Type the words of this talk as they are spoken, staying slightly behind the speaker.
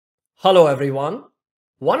Hello everyone.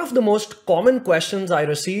 One of the most common questions I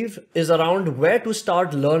receive is around where to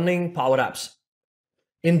start learning PowerApps.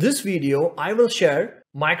 In this video, I will share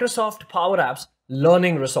Microsoft PowerApps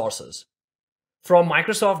learning resources. From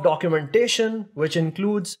Microsoft documentation, which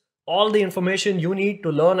includes all the information you need to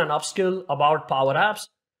learn and upskill about PowerApps,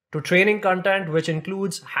 to training content, which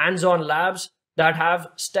includes hands-on labs that have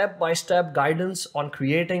step-by-step guidance on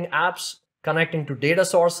creating apps, connecting to data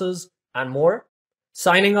sources, and more.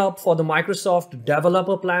 Signing up for the Microsoft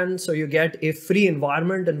Developer Plan so you get a free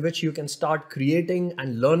environment in which you can start creating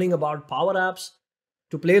and learning about PowerApps,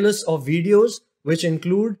 to playlists of videos which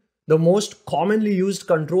include the most commonly used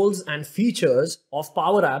controls and features of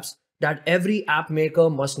PowerApps that every app maker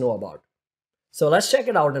must know about. So let's check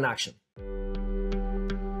it out in action.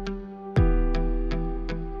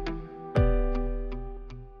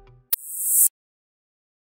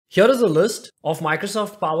 Here is a list of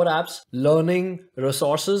Microsoft PowerApps learning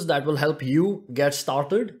resources that will help you get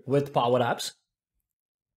started with PowerApps.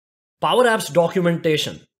 PowerApps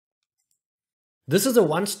documentation. This is a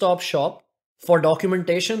one-stop shop for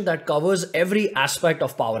documentation that covers every aspect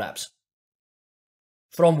of PowerApps.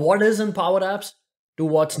 From what is in PowerApps, to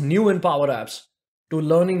what's new in PowerApps, to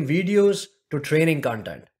learning videos, to training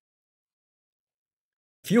content.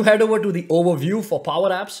 If you head over to the overview for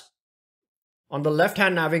PowerApps, on the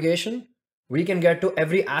left-hand navigation, we can get to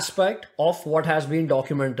every aspect of what has been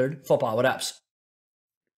documented for PowerApps.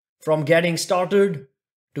 From getting started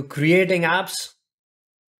to creating apps,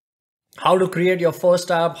 how to create your first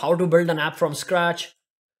app, how to build an app from scratch,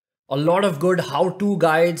 a lot of good how-to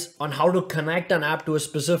guides on how to connect an app to a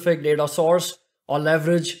specific data source or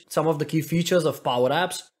leverage some of the key features of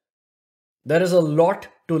PowerApps. There is a lot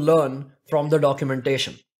to learn from the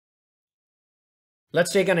documentation.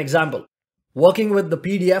 Let's take an example. Working with the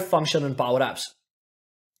PDF function in PowerApps.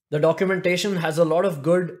 The documentation has a lot of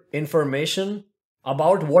good information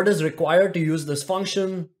about what is required to use this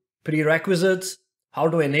function, prerequisites, how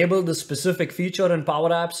to enable the specific feature in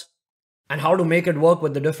PowerApps, and how to make it work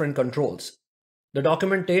with the different controls. The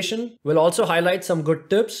documentation will also highlight some good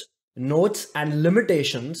tips, notes, and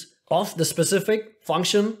limitations of the specific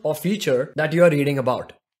function or feature that you are reading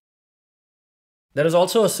about. There is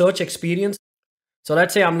also a search experience. So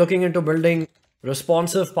let's say I'm looking into building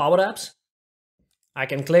responsive PowerApps. I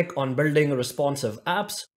can click on building responsive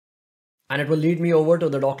apps and it will lead me over to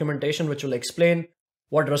the documentation which will explain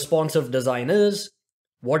what responsive design is,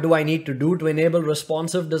 what do I need to do to enable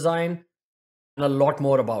responsive design, and a lot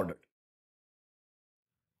more about it.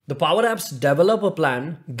 The PowerApps Developer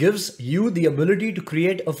Plan gives you the ability to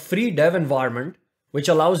create a free dev environment which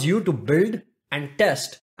allows you to build and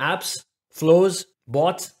test apps, flows,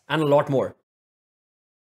 bots, and a lot more.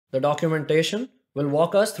 The documentation will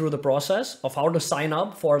walk us through the process of how to sign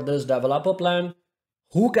up for this developer plan,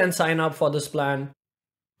 who can sign up for this plan,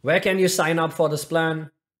 where can you sign up for this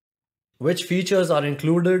plan, which features are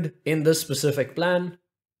included in this specific plan,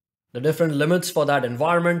 the different limits for that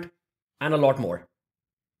environment, and a lot more.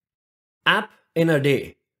 App in a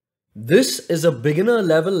day. This is a beginner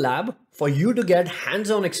level lab for you to get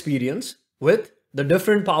hands-on experience with the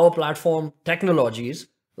different Power Platform technologies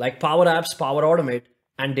like PowerApps, Power Automate,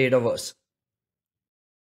 and Dataverse.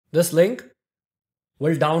 This link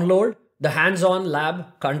will download the hands-on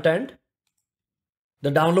lab content.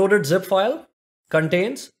 The downloaded zip file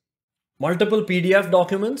contains multiple PDF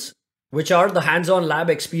documents, which are the hands-on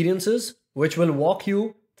lab experiences, which will walk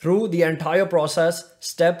you through the entire process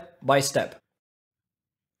step by step.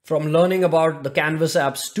 From learning about the Canvas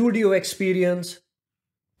App Studio experience,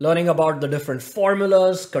 learning about the different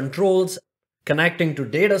formulas, controls, connecting to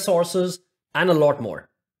data sources, and a lot more.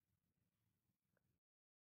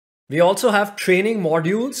 We also have training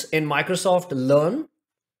modules in Microsoft Learn.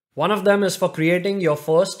 One of them is for creating your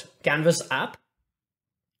first Canvas app.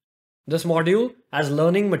 This module has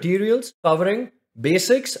learning materials covering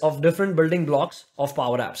basics of different building blocks of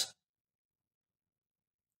PowerApps.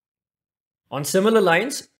 On similar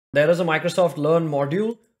lines, there is a Microsoft Learn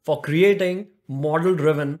module for creating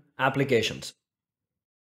model-driven applications.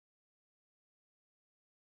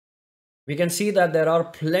 We can see that there are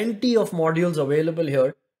plenty of modules available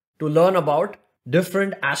here to learn about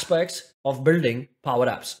different aspects of building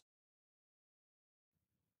PowerApps.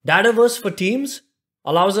 Dataverse for Teams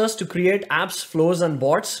allows us to create apps, flows, and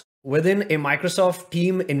bots within a Microsoft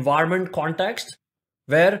team environment context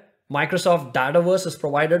where Microsoft Dataverse is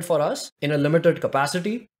provided for us in a limited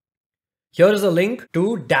capacity. Here is a link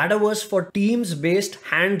to Dataverse for Teams-based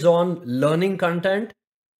hands-on learning content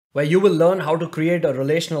where you will learn how to create a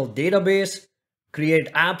relational database,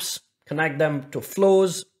 create apps, connect them to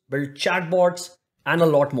flows, build chatbots, and a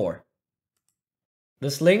lot more.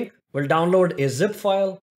 This link will download a zip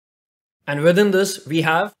file, and within this, we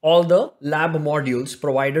have all the lab modules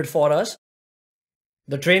provided for us.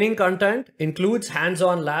 The training content includes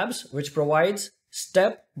hands-on labs, which provides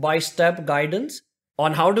step-by-step guidance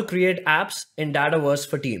on how to create apps in Dataverse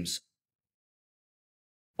for Teams.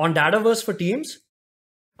 On Dataverse for Teams,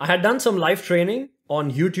 I had done some live training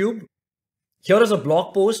on YouTube. Here is a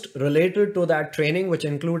blog post related to that training, which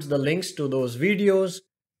includes the links to those videos,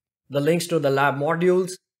 the links to the lab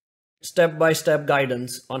modules, step-by-step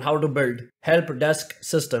guidance on how to build help desk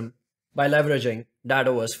system by leveraging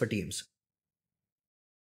Dataverse for Teams.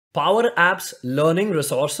 PowerApps Learning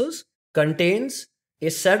Resources contains a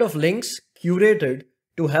set of links curated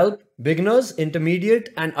to help beginners, intermediate,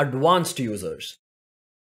 and advanced users.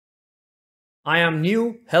 I am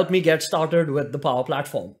new, help me get started with the Power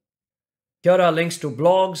Platform. Here are links to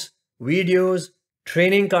blogs, videos,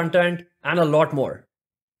 training content, and a lot more.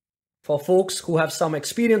 For folks who have some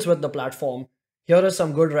experience with the platform, here are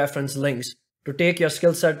some good reference links to take your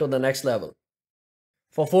skill set to the next level.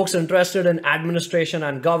 For folks interested in administration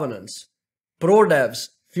and governance, pro devs,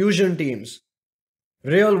 fusion teams,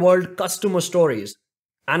 real-world customer stories,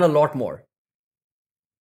 and a lot more.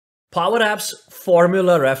 PowerApps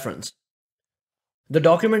Formula Reference. The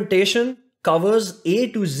documentation covers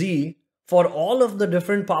A to Z for all of the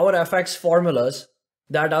different PowerFX formulas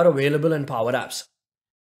that are available in PowerApps.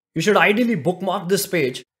 You should ideally bookmark this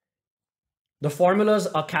page. The formulas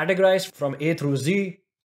are categorized from A through Z.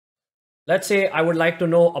 Let's say I would like to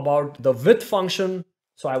know about the with function,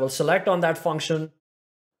 so I will select on that function.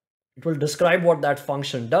 It will describe what that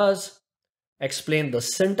function does, explain the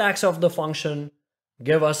syntax of the function,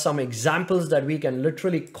 give us some examples that we can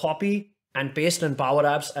literally copy and paste in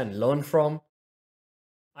PowerApps and learn from.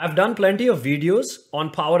 I've done plenty of videos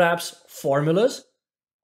on PowerApps formulas.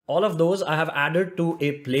 All of those I have added to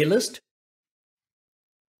a playlist.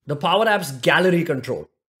 The PowerApps Gallery Control,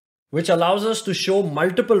 which allows us to show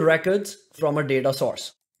multiple records from a data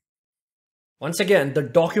source. Once again, the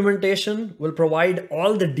documentation will provide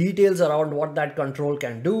all the details around what that control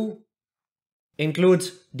can do,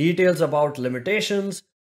 includes details about limitations,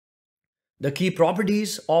 the key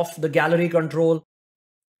properties of the gallery control,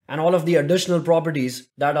 and all of the additional properties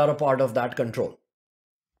that are a part of that control.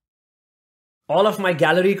 All of my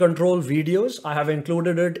gallery control videos, I have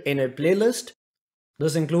included it in a playlist.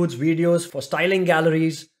 This includes videos for styling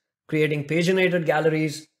galleries, creating paginated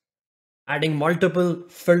galleries, adding multiple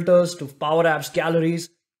filters to PowerApps galleries,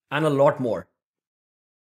 and a lot more.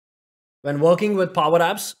 When working with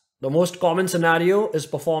PowerApps, the most common scenario is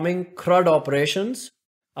performing CRUD operations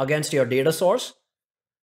against your data source.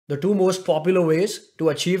 The two most popular ways to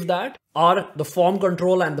achieve that are the form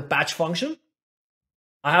control and the patch function.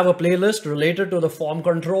 I have a playlist related to the form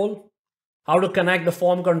control, how to connect the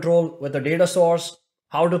form control with the data source,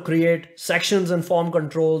 how to create sections in form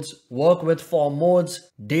controls, work with form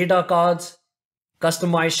modes, data cards,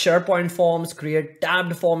 customize SharePoint forms, create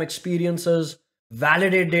tabbed form experiences,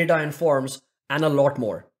 validate data in forms, and a lot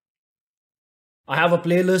more. I have a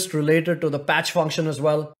playlist related to the patch function as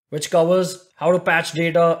well, which covers how to patch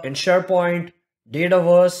data in SharePoint,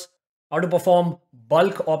 Dataverse, how to perform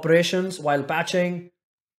bulk operations while patching,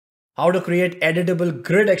 how to create editable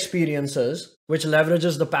grid experiences, which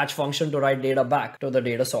leverages the patch function to write data back to the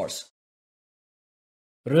data source.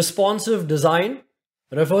 Responsive design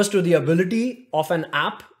refers to the ability of an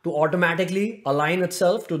app to automatically align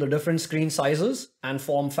itself to the different screen sizes and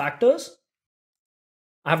form factors.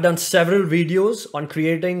 I've done several videos on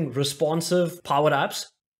creating responsive Power Apps.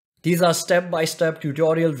 These are step-by-step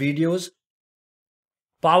tutorial videos.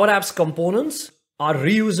 Power Apps components are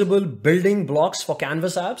reusable building blocks for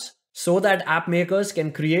Canvas apps so that app makers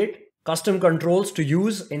can create custom controls to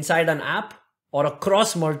use inside an app or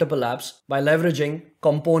across multiple apps by leveraging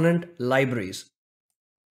component libraries.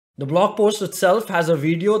 The blog post itself has a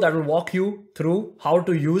video that will walk you through how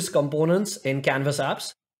to use components in Canvas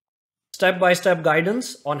apps, step-by-step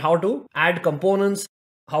guidance on how to add components,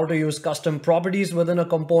 how to use custom properties within a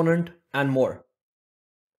component, and more.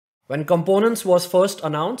 When components was first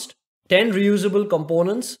announced, 10 reusable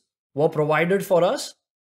components were provided for us.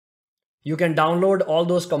 You can download all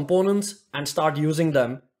those components and start using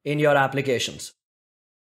them in your applications.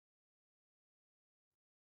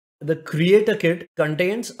 The Creator Kit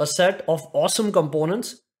contains a set of awesome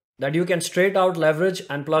components that you can straight out leverage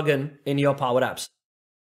and plug in your Power Apps.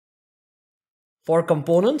 For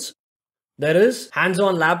components, there is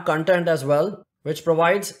hands-on lab content as well, which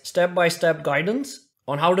provides step-by-step guidance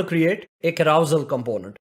on how to create a carousel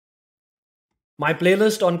component. My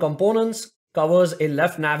playlist on components covers a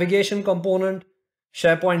left navigation component,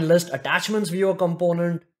 SharePoint list attachments viewer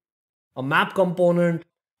component, a map component,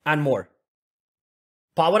 and more.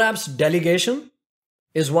 PowerApps Delegation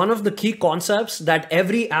is one of the key concepts that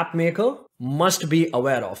every app maker must be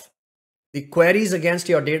aware of. The queries against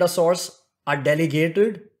your data source are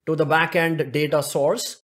delegated to the backend data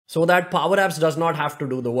source so that PowerApps does not have to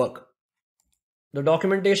do the work. The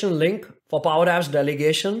documentation link for PowerApps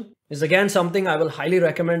Delegation is again something I will highly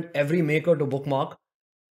recommend every maker to bookmark.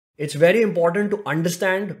 It's very important to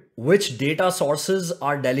understand which data sources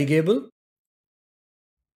are delegable.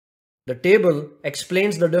 The table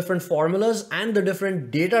explains the different formulas and the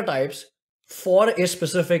different data types for a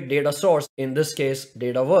specific data source, in this case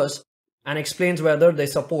Dataverse, and explains whether they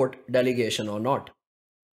support delegation or not.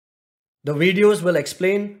 The videos will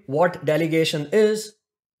explain what delegation is,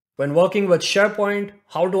 when working with SharePoint,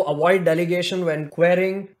 how to avoid delegation when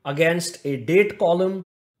querying against a date column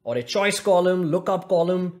or a choice column, lookup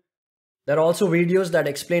column. There are also videos that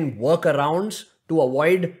explain workarounds to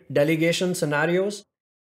avoid delegation scenarios.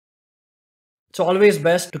 It's always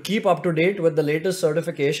best to keep up to date with the latest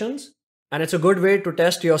certifications, and it's a good way to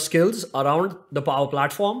test your skills around the Power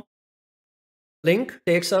Platform. Link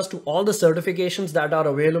takes us to all the certifications that are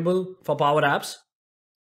available for Power Apps.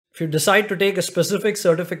 If you decide to take a specific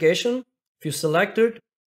certification, if you select it,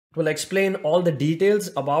 it will explain all the details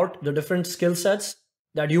about the different skill sets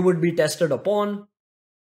that you would be tested upon.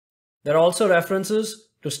 There are also references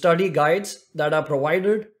to study guides that are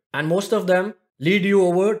provided, and most of them lead you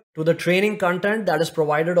over to the training content that is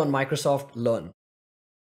provided on Microsoft Learn.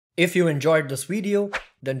 If you enjoyed this video,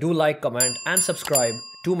 then do like, comment, and subscribe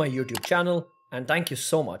to my YouTube channel. And thank you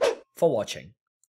so much for watching.